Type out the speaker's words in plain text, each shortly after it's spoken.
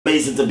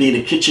amazing to be in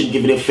the kitchen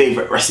giving you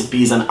favorite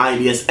recipes and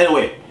ideas.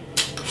 Anyway,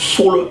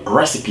 full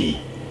recipe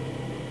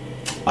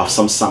of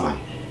some salmon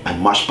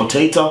and mashed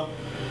potato,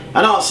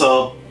 and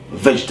also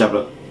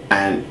vegetable,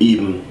 and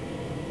even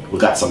we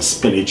got some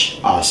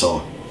spinach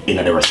also in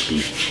the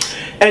recipe.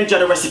 Enjoy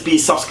the recipe,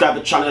 subscribe to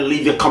the channel,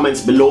 leave your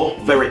comments below.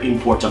 Very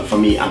important for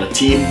me and the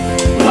team.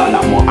 We got a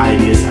lot more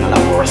ideas and a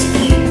lot more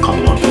recipe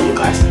coming out for you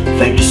guys.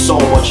 Thank you so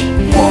much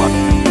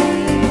for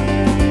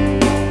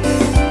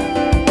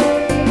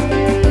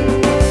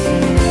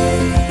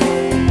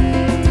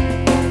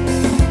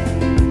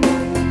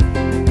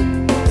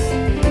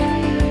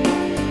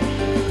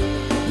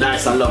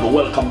nice and lovely.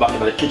 Welcome back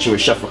to the kitchen with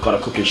Chef Ricardo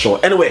cooking show.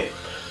 Anyway,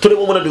 today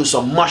we want to do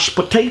some mashed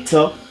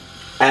potato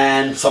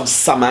and some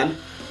salmon,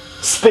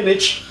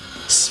 spinach,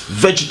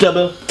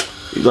 vegetable.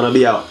 It's gonna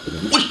be a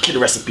wicked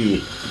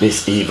recipe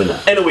this evening.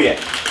 Anyway,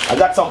 I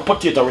got some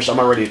potato which I'm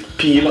already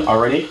peeled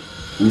already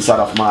inside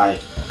of my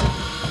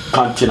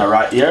container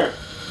right here.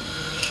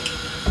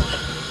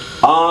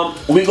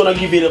 We're gonna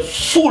give you the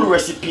full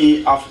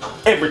recipe of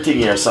everything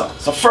here. So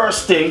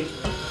first thing,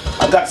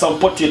 I got some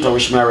potato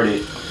which I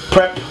already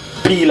prep,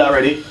 peel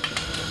already.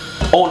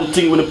 Only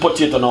thing with the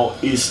potato now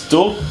is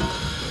to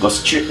go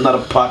straight into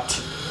the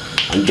pot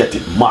and get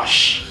it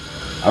mashed.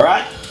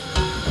 Alright?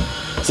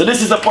 So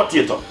this is the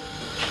potato.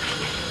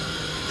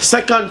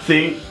 Second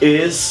thing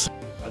is,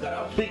 I got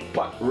a big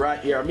pot right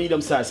here, a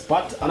medium sized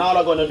pot, and all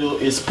I'm gonna do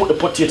is put the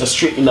potato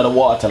straight into the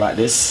water like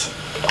this.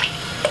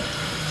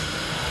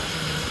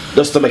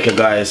 Just to make you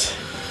guys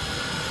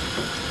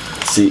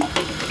see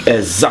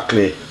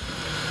exactly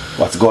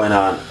what's going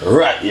on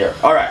right here.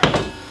 Alright.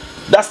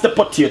 That's the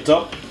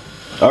potato.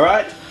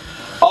 Alright.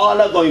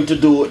 All I'm going to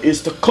do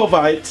is to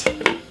cover it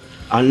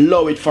and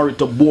allow it for it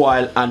to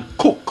boil and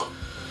cook.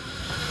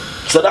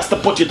 So that's the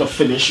potato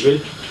finished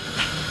with.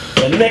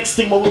 The next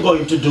thing what we're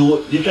going to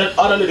do, you can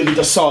add a little bit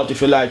of salt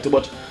if you like to,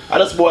 but I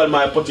just boil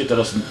my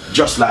potato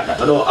just like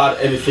that. I don't add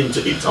anything to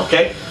it,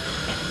 okay?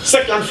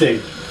 Second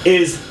thing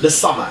is the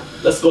salmon.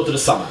 Let's go to the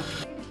salmon.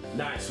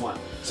 Nice one.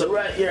 So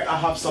right here I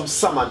have some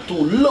salmon,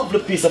 two lovely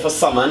pieces of a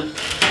salmon,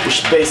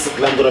 which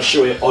basically I'm going to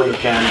show you how you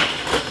can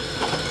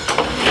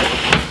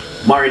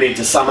marinate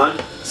the salmon.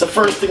 So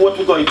first thing what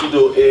we're going to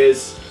do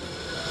is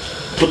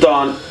put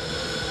on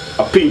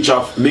a pinch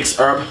of mixed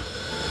herb.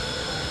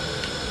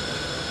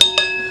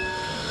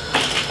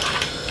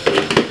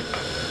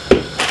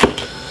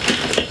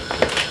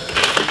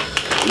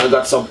 And I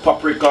got some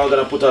paprika. I'm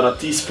going to put on a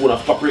teaspoon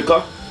of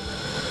paprika.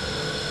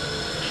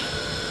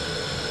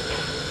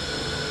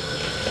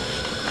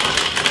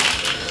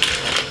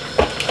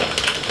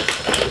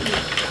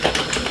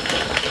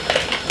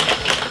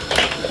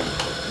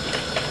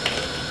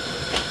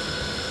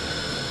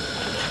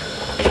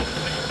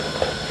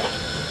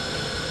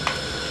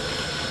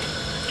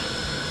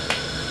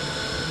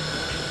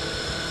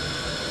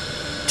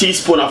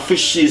 Teaspoon of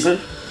fish season.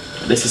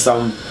 This is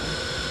some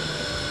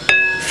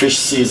fish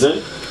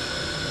season.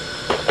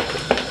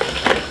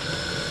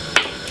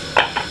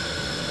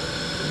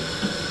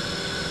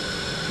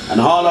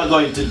 And all I'm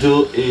going to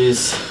do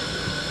is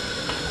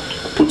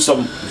put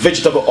some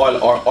vegetable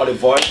oil or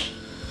olive oil,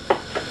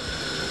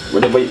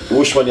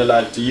 which one you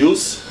like to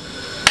use.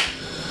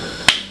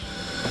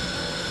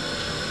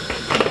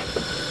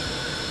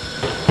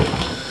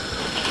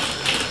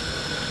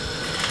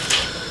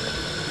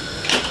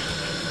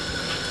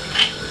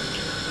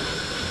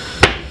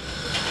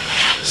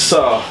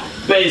 So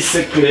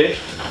basically,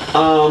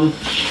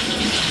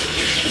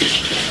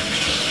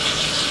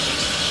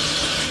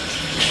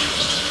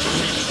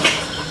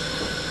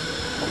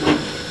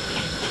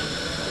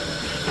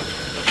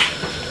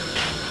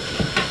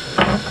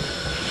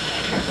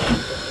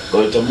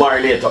 going to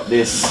marinate up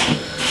this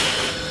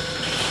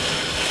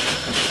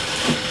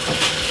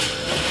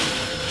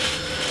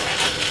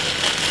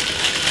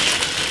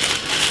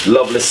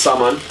lovely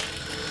salmon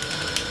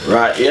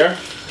right here.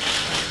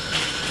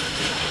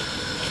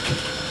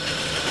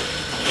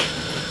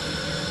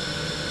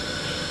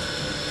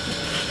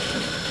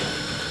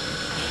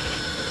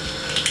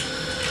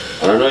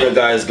 And I know you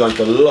guys are going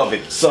to love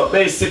it. So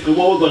basically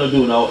what we're going to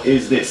do now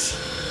is this.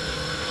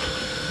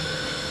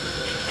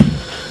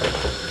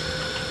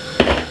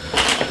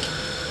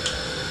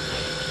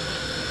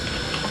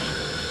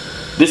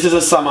 This is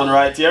a salmon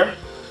right here.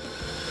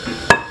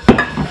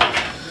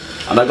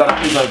 And I got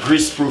a piece of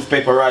grease-proof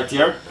paper right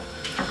here.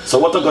 So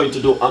what I'm going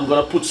to do, I'm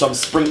going to put some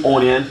spring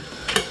onion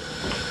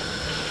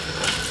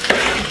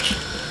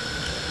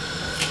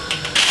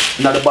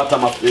at the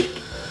bottom of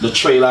the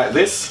tray like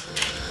this.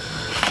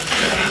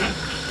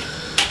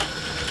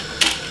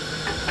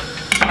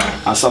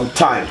 And some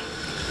thyme.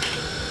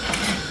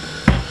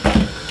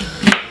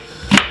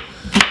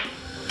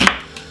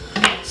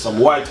 Some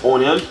white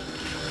onion.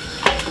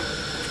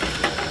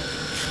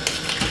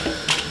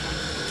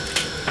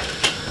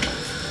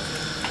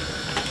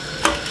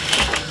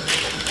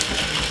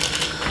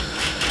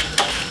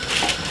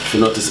 If you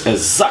notice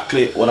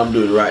exactly what I'm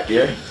doing right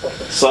here.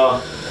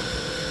 So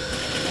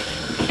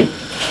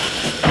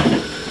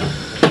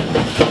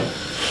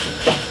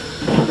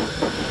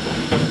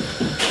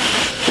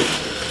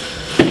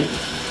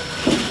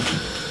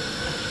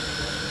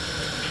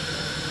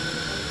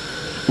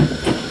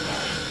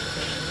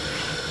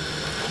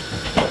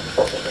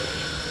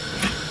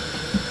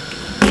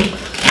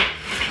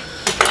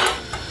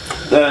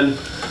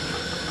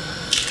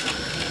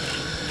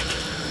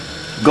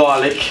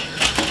garlic.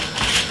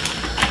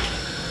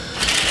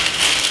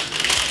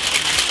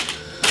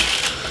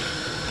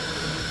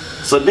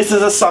 So this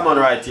is a salmon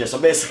right here. So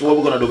basically what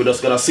we're gonna do, we're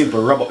just gonna simply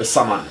rub up the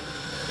salmon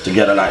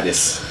together like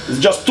this. It's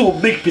just 2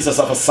 big pieces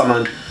of a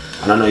salmon,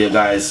 and I know you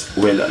guys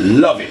will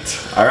love it.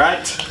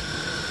 Alright?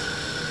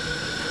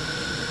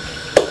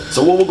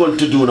 So what we're going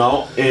to do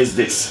now is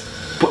this.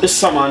 Put the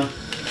salmon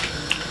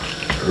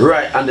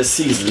right on the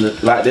seasoning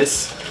like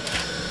this.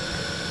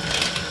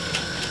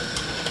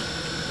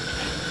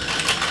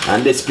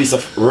 And this piece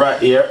of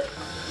right here,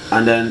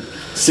 and then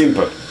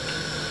simple.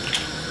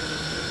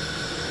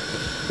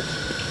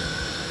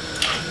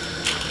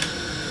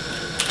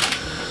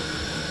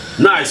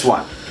 Nice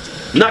one.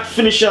 Not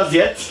finished as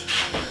yet.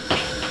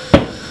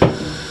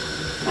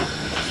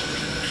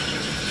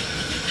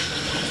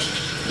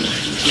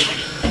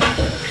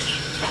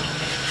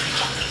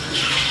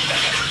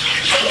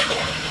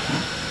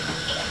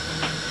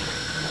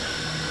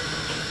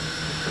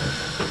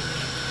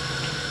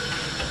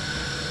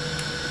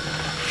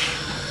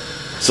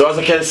 So as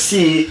you can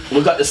see,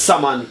 we got the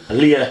salmon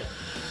layer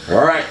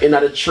right in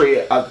the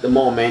tray at the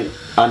moment,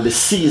 and the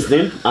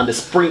seasoning and the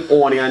spring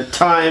onion,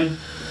 thyme,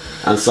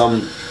 and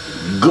some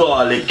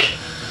garlic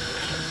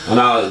and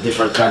all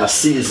different kind of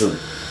season.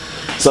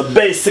 So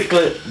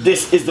basically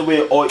this is the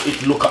way how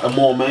it look at the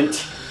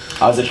moment,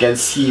 as you can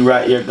see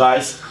right here,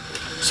 guys.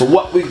 So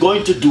what we're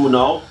going to do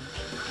now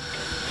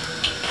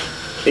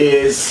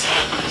is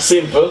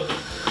simple.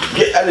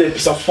 Get a little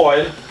piece of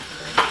foil,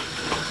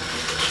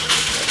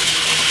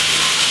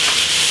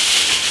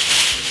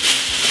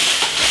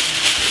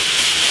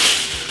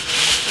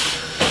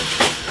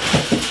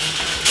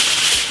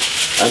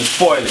 and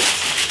foil it.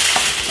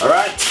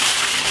 Alright?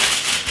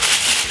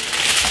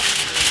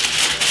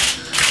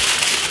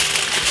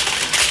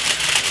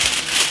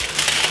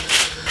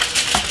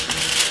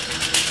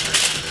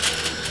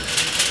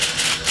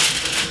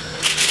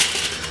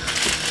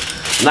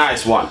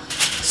 Nice one.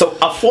 So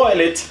I foil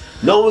it.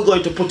 Now we're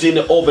going to put it in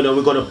the oven and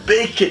we're going to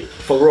bake it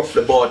for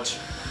roughly about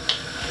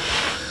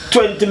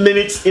 20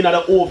 minutes in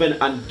the oven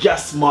and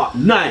gas mark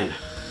 9.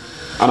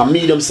 On a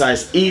medium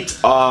size heat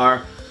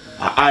or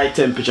a high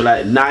temperature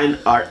like 9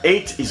 or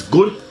 8 is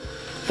good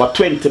for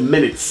 20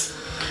 minutes.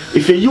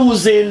 If you're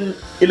using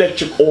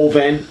electric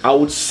oven, I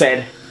would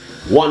say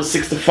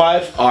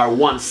 165 or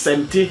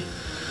 170.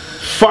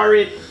 For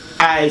it,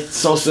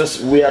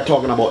 Celsius, we are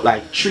talking about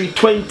like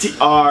 320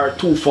 or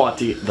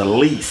 240 the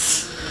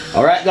least.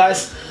 Alright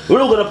guys, we're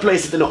going to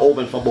place it in the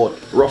oven for about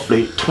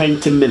roughly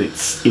 20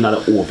 minutes in the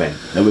oven.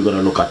 Then we're going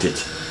to look at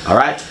it.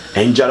 Alright,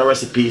 enjoy the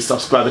recipe,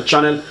 subscribe to the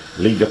channel,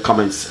 leave your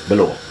comments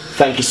below.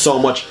 Thank you so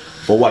much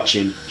for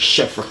watching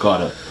Chef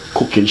Ricardo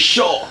cooking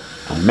show.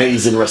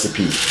 Amazing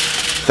recipe.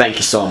 Thank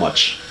you so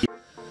much.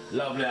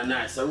 Lovely and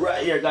nice. So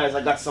right here guys,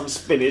 I got some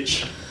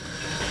spinach,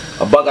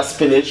 a bag of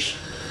spinach,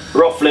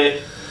 roughly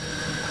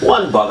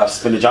 1 bag of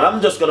spinach, and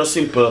I'm just gonna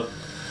simple,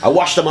 I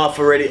washed them off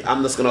already.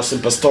 I'm just gonna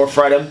simple stir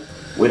fry them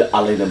with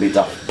a little bit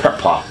of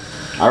pepper,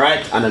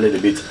 alright, and a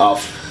little bit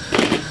of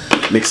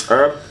mixed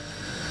herb.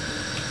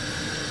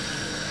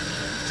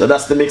 So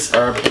that's the mixed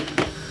herb,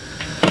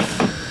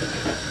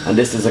 and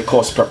this is a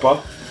coarse pepper.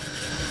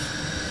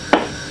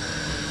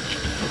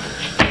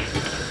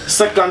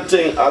 Second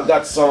thing, I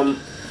got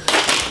some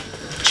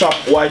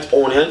chopped white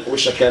onion,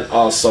 which I can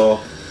also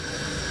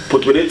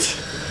put with it.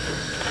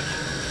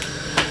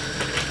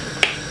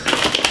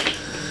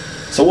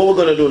 So what we're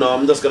gonna do now,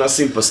 I'm just gonna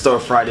simply stir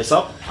fry this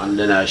up and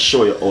then I'll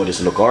show you how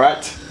this look.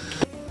 Alright,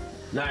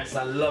 nice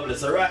and lovely.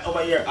 So right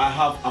over here I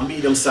have a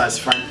medium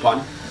sized frying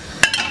pan,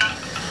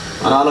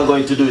 and all I'm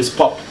going to do is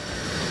pop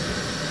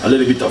a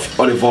little bit of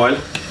olive oil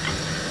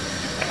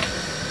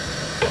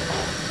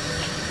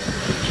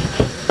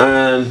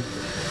and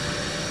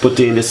put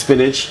in the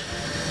spinach.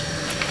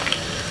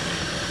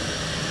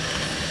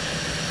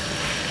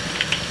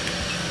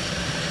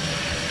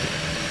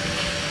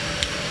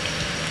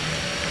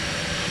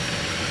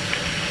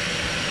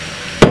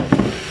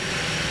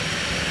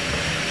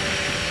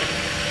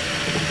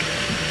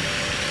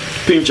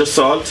 Pinch of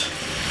salt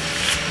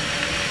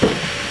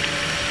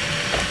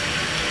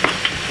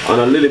and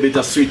a little bit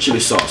of sweet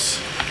chili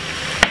sauce.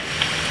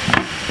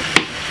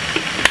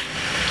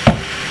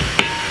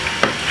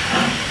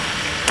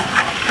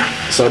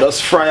 So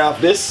just fry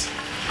off this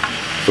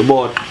for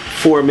about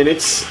 4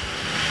 minutes.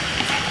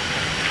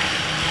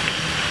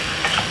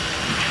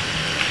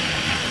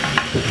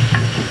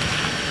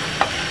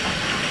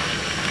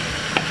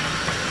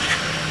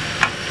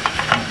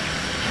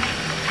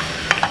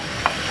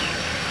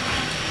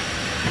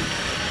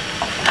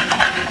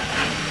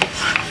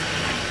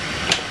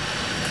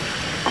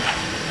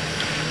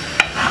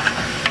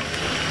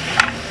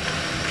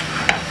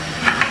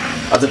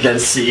 As you can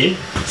see,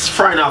 it's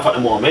frying off at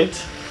the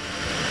moment.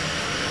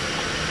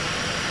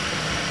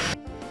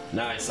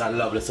 Nice and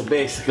lovely. So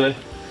basically,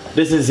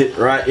 this is it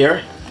right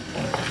here.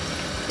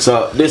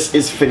 So this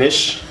is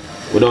finished.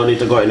 We don't need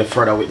to go any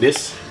further with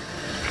this.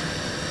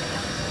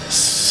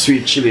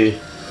 Sweet chili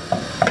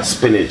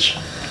spinach,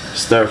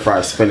 stir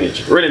fry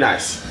spinach. Really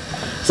nice.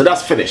 So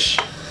that's finished.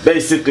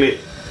 Basically,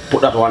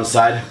 put that one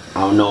side.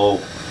 I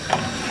know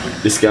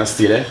this can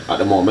stay there at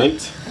the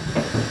moment.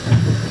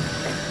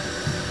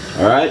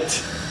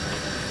 Alright.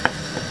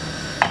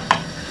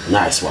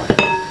 Nice one.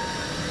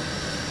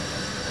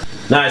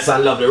 Nice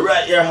and lovely.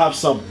 Right here I have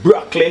some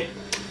broccoli,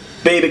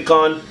 baby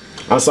corn,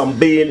 and some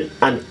bean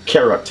and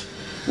carrot.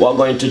 What I'm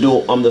going to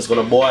do, I'm just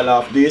going to boil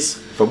off this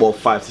for about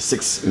 5 to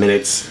 6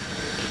 minutes.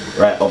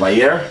 Right over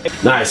here.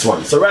 Nice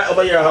one. So right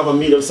over here I have a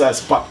medium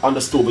sized pot on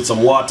the stove with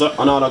some water,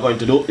 and all I'm going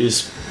to do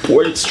is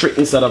pour it straight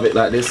inside of it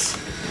like this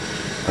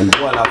and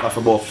boil off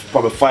for about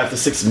probably 5 to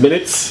 6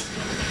 minutes.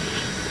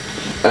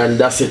 And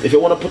that's it. If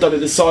you want to put a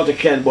little salt you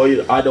can,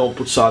 but I don't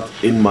put salt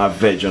in my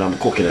veg when I'm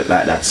cooking it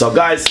like that. So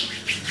guys,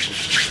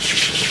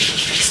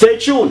 stay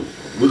tuned.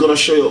 We're going to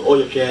show you how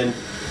you can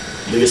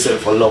do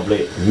yourself a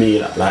lovely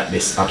meal like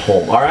this at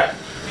home. Alright?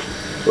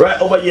 Right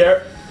over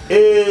here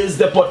is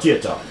the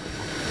potato.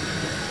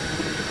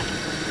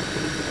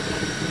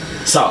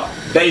 So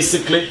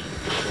basically,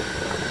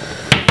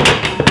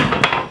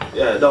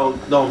 yeah,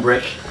 don't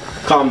break,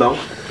 calm down.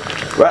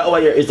 Right over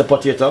here is the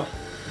potato.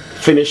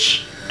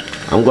 Finish.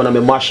 I'm gonna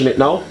be mashing it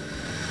now.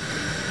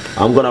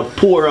 I'm gonna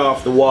pour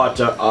off the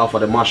water off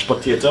of the mashed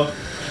potato,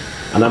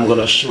 and I'm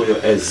gonna show you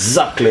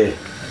exactly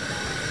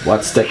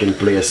what's taking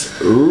place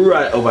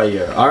right over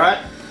here. Alright?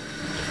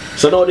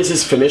 So now this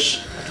is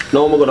finished.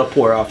 Now I'm gonna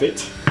pour off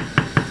it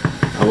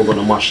and we're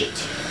gonna mash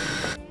it.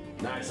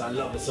 Nice and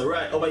lovely. So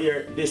right over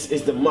here, this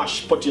is the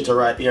mashed potato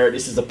right here.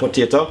 This is the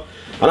potato,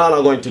 and all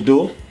I'm going to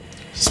do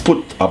is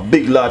put a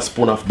big large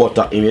spoon of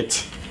butter in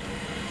it.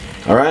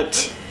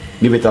 Alright?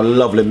 Give it a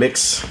lovely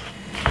mix.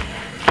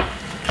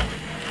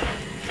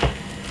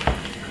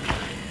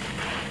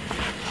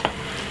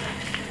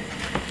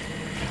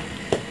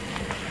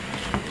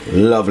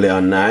 Lovely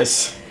and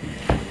nice.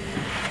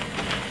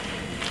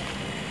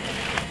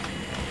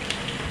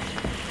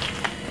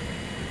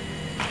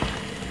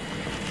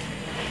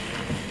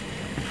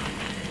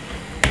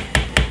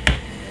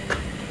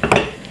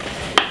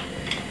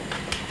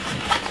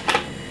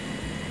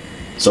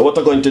 So what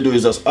I'm going to do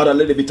is just add a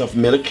little bit of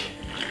milk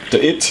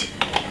to it.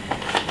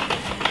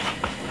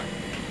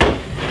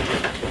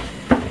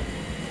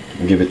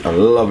 Give it a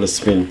lovely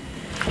spin.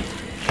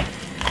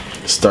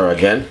 Stir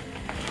again.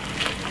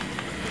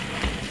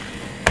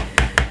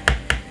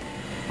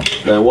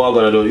 Then what I'm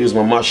gonna do is use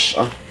my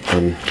masher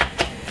and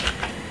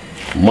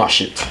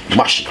mash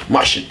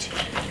it.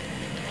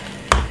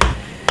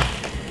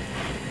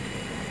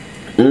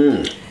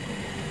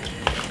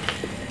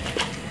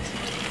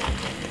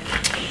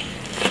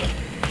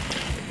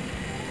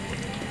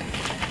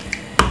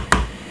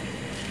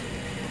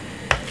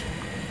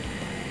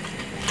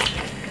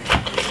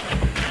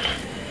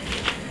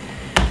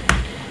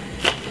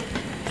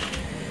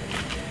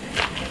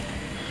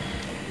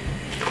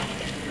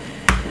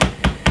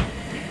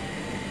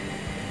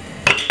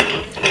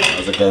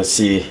 As you can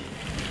see,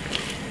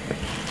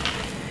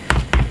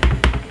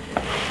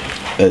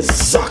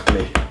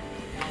 exactly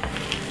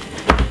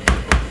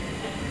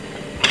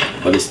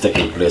what is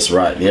taking place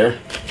right there.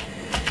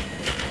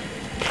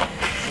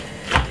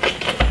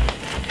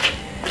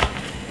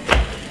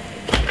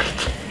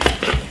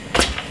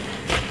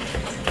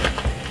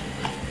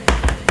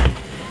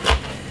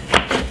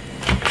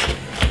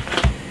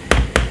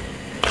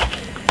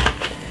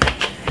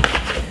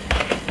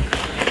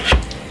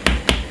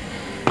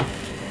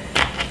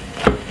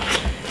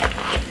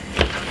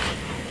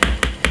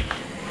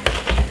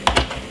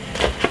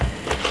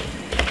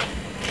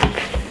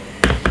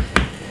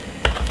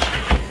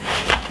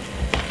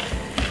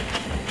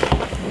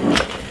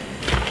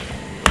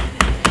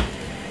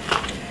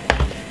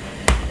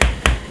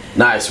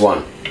 Nice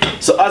one.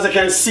 So as you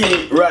can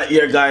see right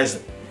here,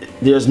 guys,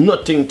 there's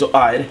nothing to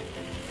hide.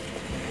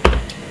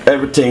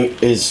 Everything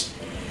is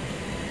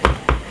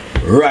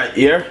right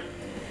here.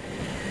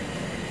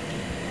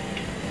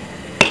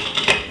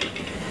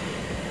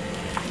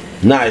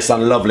 Nice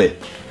and lovely.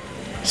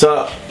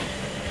 So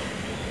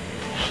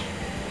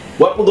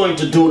what we're going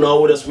to do now,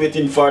 we're just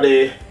waiting for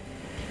the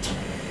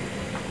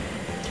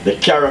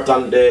carrot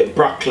and the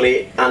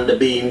broccoli and the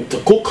bean to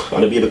cook,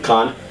 and the baby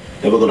corn.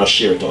 Then we're gonna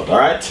share it out. All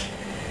right.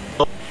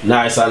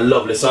 Nice and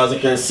lovely. So as you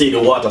can see, the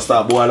water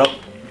start boil up.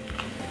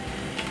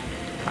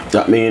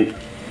 That means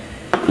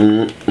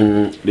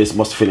this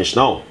must finish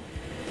now.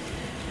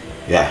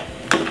 Yeah,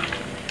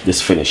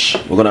 this finish.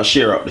 We're gonna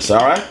share up this.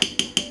 All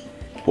right.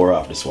 Pour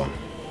off this one.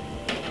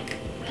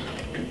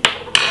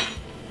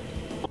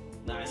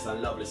 Nice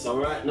and lovely. So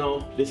right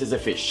now, this is the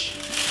fish.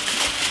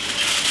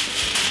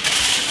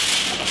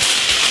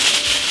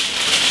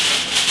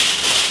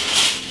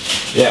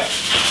 Yeah,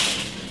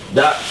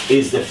 that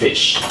is the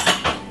fish.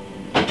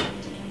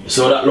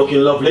 So that looking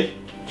lovely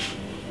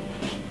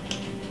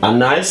and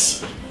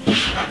nice.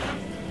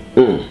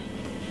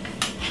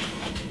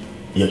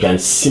 You can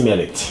smell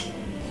it.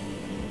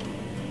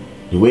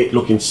 The way it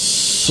looking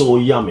so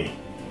yummy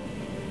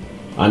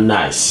and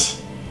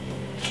nice.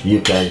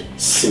 You can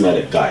smell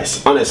it,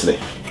 guys, honestly.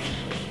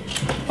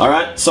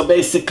 Alright, so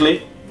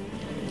basically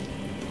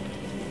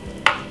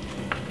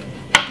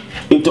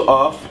into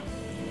half.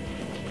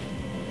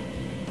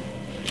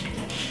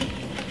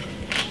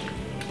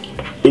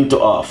 into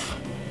half.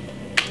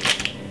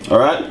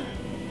 Alright?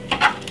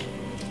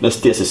 Let's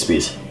taste this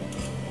piece.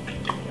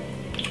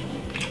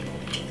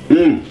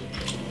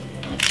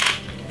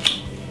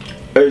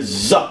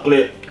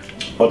 Exactly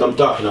what I'm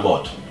talking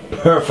about.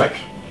 Perfect.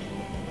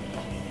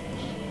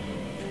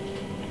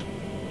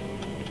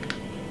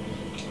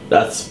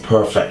 That's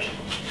perfect.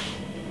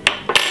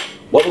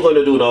 What we're going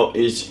to do now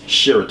is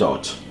share it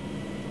out.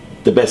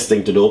 The best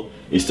thing to do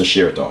is to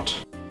share it out.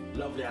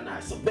 Lovely and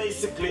nice. So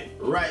basically,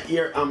 right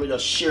here, I'm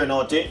just sharing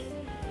out it.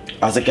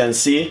 As you can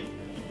see,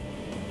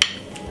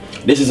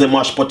 this is a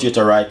mashed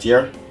potato right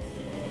here.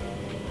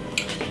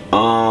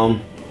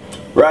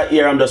 Right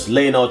here, I'm just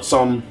laying out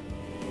some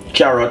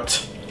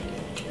carrot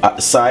at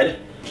the side.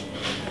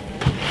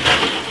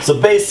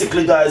 So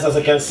basically, guys, as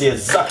you can see,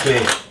 exactly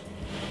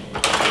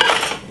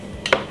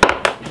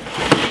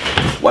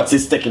what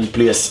is taking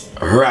place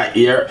right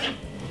here.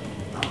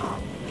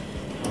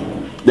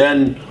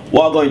 Then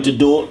what I'm going to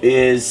do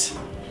is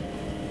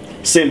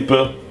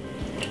simple,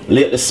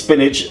 lay the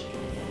spinach.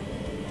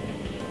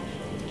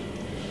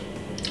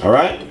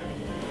 Alright,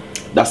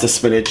 that's the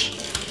spinach.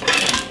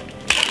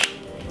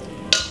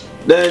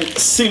 Then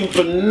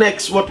simple,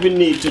 next what we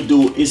need to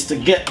do is to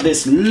get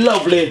this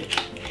lovely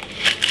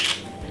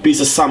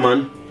piece of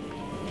salmon.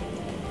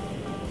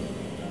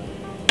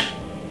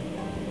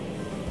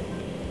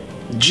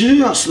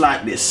 Just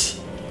like this.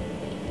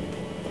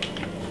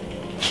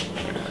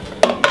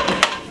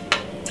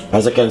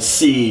 As you can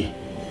see,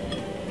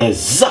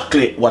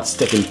 exactly what's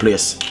taking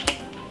place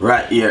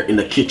right here in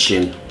the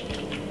kitchen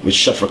with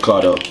Chef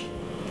Ricardo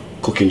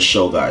cooking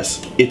show,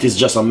 guys. It is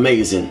just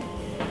amazing.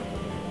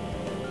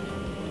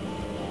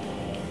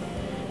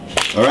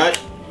 Alright,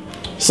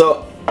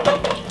 so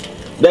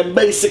then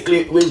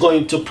basically we're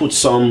going to put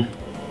some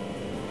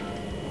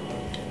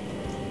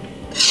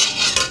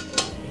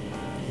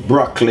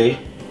broccoli.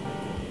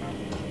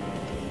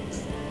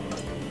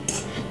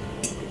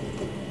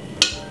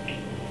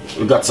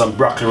 We got some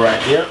broccoli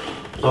right here.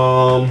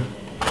 And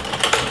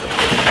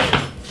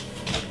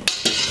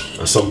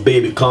some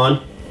baby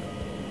corn.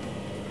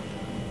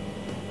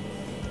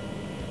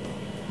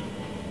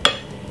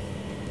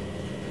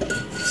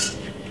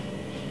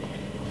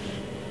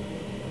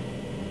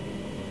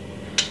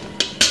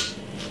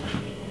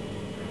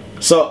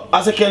 So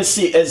as you can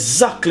see,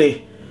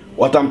 exactly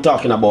what I'm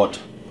talking about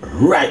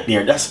right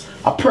there. That's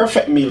a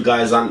perfect meal,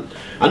 guys, and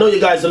I know you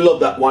guys will love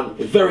that one.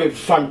 Very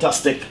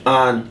fantastic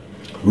and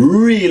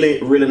really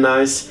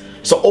nice.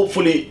 So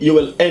hopefully you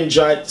will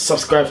enjoy it.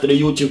 Subscribe to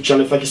the YouTube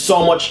channel. Thank you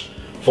so much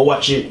for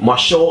watching my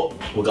show.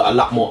 We got a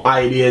lot more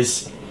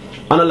ideas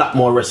and a lot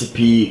more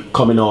recipe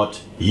coming out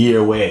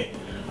your way.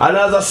 And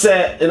as I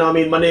said, you know what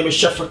I mean, my name is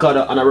Chef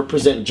Ricardo and I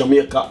represent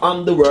Jamaica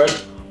and the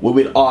world. We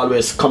will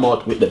always come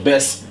out with the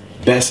best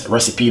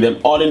recipe. Them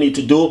all you need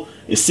to do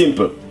is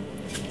simple.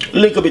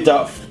 Little bit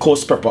of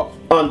coarse pepper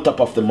on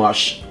top of the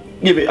mash.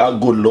 Give it a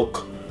good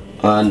look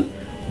and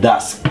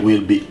that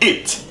will be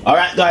it.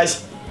 Alright,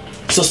 guys,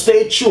 so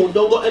stay tuned,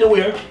 don't go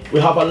anywhere.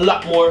 We have a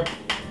lot more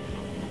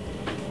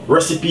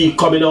recipe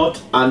coming out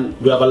and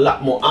we have a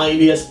lot more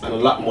ideas and a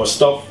lot more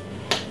stuff.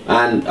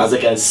 And as you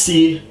can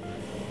see,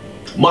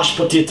 mashed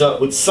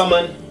potato with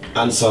salmon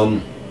and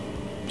some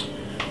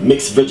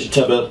mixed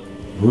vegetable.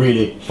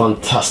 Really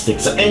fantastic.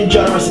 So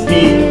enjoy the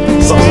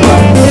recipe,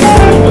 subscribe,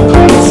 leave a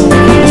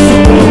comment.